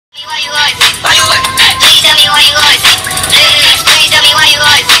guys? Why you what? Please tell me why you guys? Please tell me why you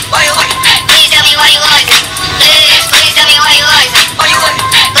guys? Why you what? Please tell me why you guys? Please tell me why you guys? Why you what?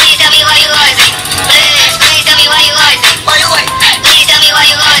 Please tell me why you guys? Please tell me why you guys? Why you what? Please tell me why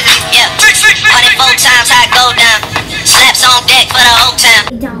you guys? Yeah. 24 times I go down. Slaps on deck for the whole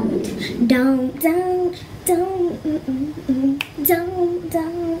time. Don't.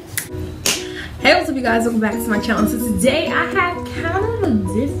 Hey, what's up you guys, welcome back to my channel. So today I have kind of a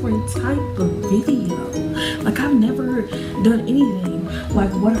different type of video. Like I've never done anything like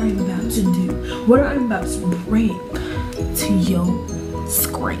what I'm about to do, what I'm about to bring to your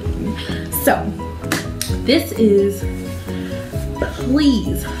screen. So this is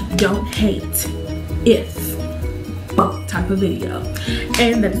please don't hate if type of video,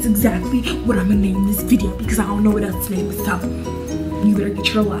 and that's exactly what I'm gonna name this video because I don't know what else to name it. So you better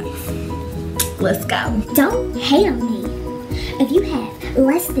get your life. Let's go. Don't hate on me if you have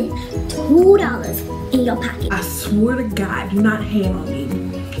less than $2 in your pocket. I swear to God, do not hate on me.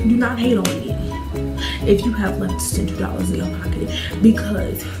 Do not hate on me if you have less than $2 in your pocket,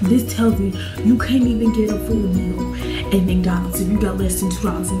 because this tells me you can't even get a full meal at McDonald's if you got less than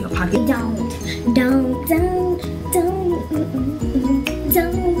 $2 in your pocket. Don't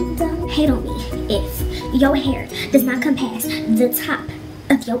hate on me if your hair does not come past the top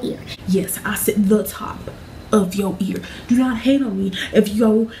of your ear. Yes, I said the top of your ear. Do not hate on me if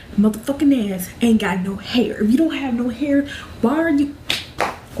your motherfucking ass ain't got no hair. If you don't have no hair, why are you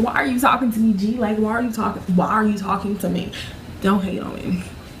talking to me, G? Like, why are you talking to me? Don't hate on me.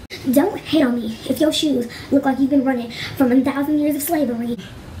 Don't hate on me if your shoes look like you've been running from 1,000 years of slavery.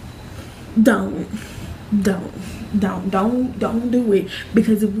 Don't do it,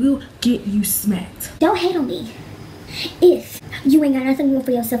 because it will get you smacked. Don't hate on me if you ain't got nothing going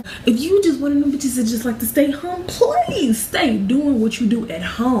for yourself. If you just one of them bitches that just like to stay home, please stay doing what you do at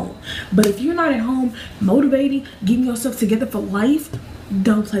home. But if you're not at home motivating, getting yourself together for life,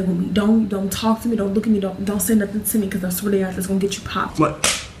 don't play with me. Don't talk to me. Don't look at me. Don't say nothing to me, because I swear to God, it's gonna get you popped. Like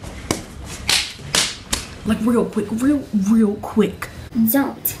real quick, real quick.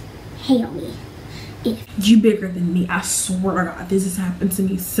 Don't hate on me if you bigger than me. I swear to God, this has happened to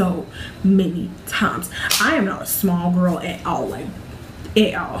me so many times. I am not a small girl at all, like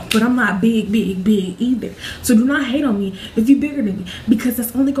at all, but I'm not big either. So do not hate on me if you're bigger than me, because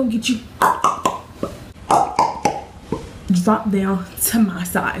that's only gonna get you drop down to my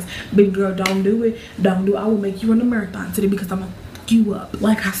size. Big girl, don't do it. I will make you run a marathon today, because I'm gonna fuck you up.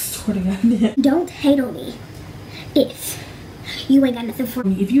 Like, I swear to God. Don't hate on me if you ain't got nothing for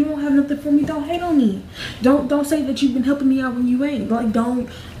me. If you don't have nothing for me, don't hate on me. Don't say that you've been helping me out when you ain't. Like, don't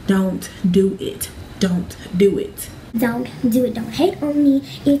do it. Don't do it. Don't do it. Don't hate on me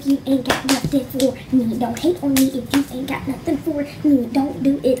if you ain't got nothing for me. Don't hate on me if you ain't got nothing for me. Don't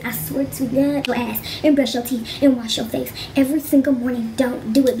do it. I swear to God. Your ass and brush your teeth and wash your face every single morning.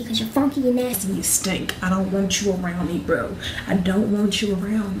 Don't do it, because you're funky and nasty. You stink. I don't want you around me, bro. I don't want you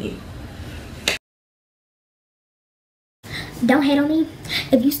around me. Don't hate on me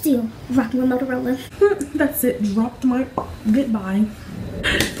if you still rocking with Motorola. That's it. Dropped my goodbye.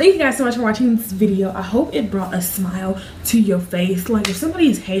 Thank you guys so much for watching this video. I hope it brought a smile to your face. Like, if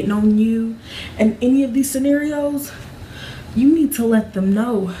somebody is hating on you in any of these scenarios, you need to let them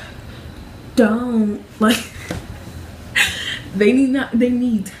know. Don't, like, they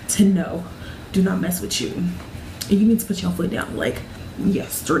need to know. Do not mess with you. And you need to put your foot down, like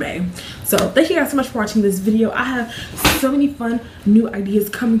yesterday. So thank you guys so much for watching this video. I have so many fun new ideas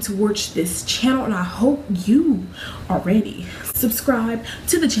coming towards this channel, and I hope you are ready. Subscribe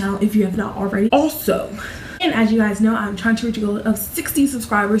to the channel if you have not already. Also, and as you guys know, I'm trying to reach a goal of 60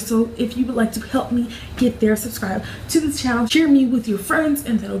 subscribers, so if you would like to help me get there, subscribe to this channel, share me with your friends,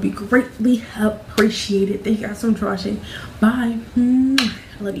 and that'll be greatly appreciated. Thank you guys so much for watching. Bye. I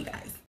love you guys.